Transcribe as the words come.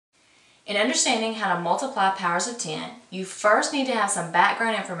In understanding how to multiply powers of 10, you first need to have some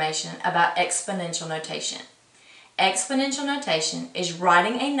background information about exponential notation. Exponential notation is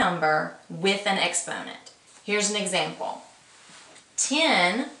writing a number with an exponent. Here's an example.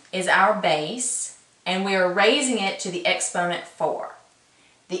 10 is our base, and we are raising it to the exponent 4.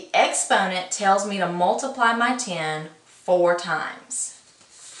 The exponent tells me to multiply my 10 4 times,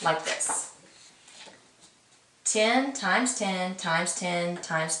 like this. 10 times 10 times 10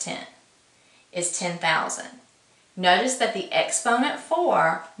 times 10 is 10,000. Notice that the exponent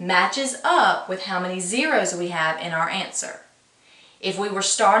 4 matches up with how many zeros we have in our answer. If we were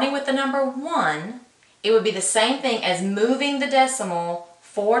starting with the number 1, it would be the same thing as moving the decimal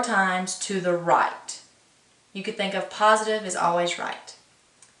 4 times to the right. You could think of positive is always right.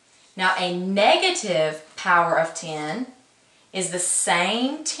 Now a negative power of 10 is the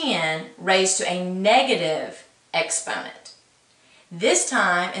same 10 raised to a negative exponent. This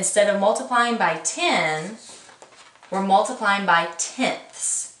time, instead of multiplying by 10, we're multiplying by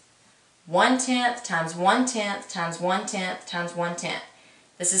tenths. 1/10 times 1/10 times 1/10 times 1/10.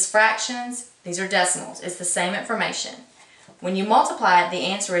 This is fractions, these are decimals. It's the same information. When you multiply it, the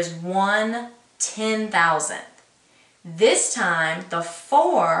answer is 1/10,000. This time, the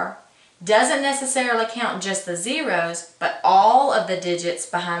 4 doesn't necessarily count just the zeros, but all of the digits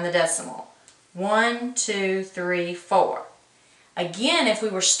behind the decimal. 1, 2, 3, 4. Again, if we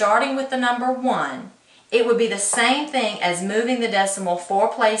were starting with the number 1, it would be the same thing as moving the decimal 4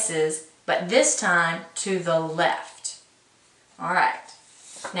 places, but this time to the left. Alright,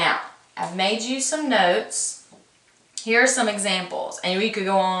 now I've made you some notes. Here are some examples, and we could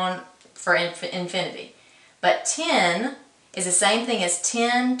go on for infinity. But 10 is the same thing as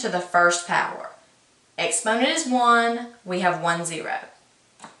 10 to the first power. Exponent is 1, we have 1 0.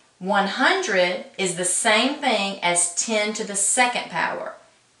 100 is the same thing as 10 to the second power.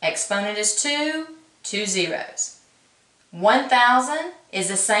 Exponent is 2, 2 zeros. 1,000 is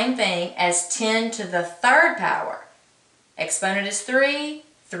the same thing as 10 to the third power. Exponent is 3,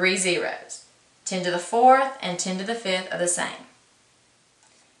 3 zeros. 10 to the fourth and 10 to the fifth are the same.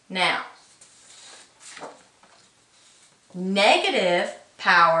 Now, negative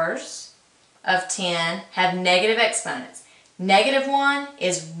powers of 10 have negative exponents. -1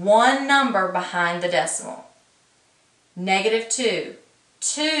 is one number behind the decimal. -2,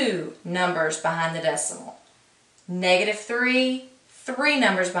 2 numbers behind the decimal. -3, 3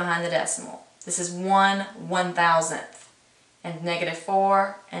 numbers behind the decimal. This is 1/1000th. And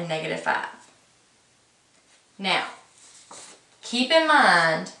 -4 and -5. Now, keep in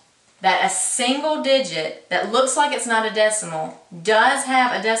mind that a single digit that looks like it's not a decimal does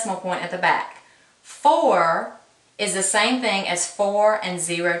have a decimal point at the back. 4 is the same thing as 4 and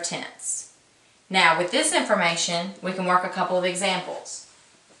 0/10. Now, with this information, we can work a couple of examples.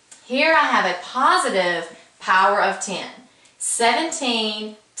 Here I have a positive power of 10.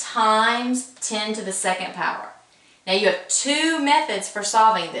 17 times 10 to the second power. Now, you have 2 methods for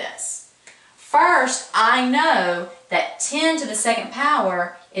solving this. First, I know that 10 to the second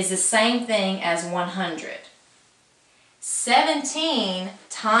power is the same thing as 100. 17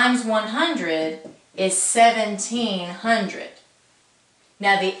 times 100 is 1700.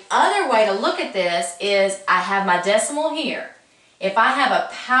 Now the other way to look at this is I have my decimal here. If I have a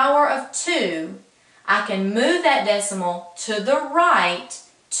power of 2, I can move that decimal to the right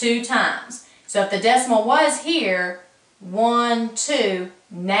 2 times. So if the decimal was here, 1, 2,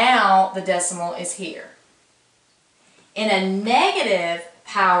 now the decimal is here. In a negative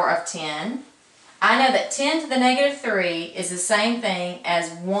power of 10, I know that 10 to the -3 is the same thing as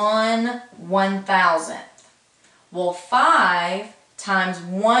 1/1000th. Well, 5 times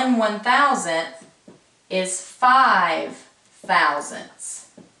 1/1000th is 5 thousandths.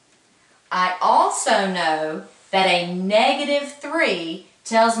 I also know that a -3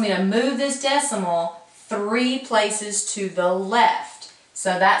 tells me to move this decimal 3 places to the left.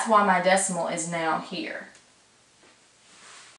 So that's why my decimal is now here.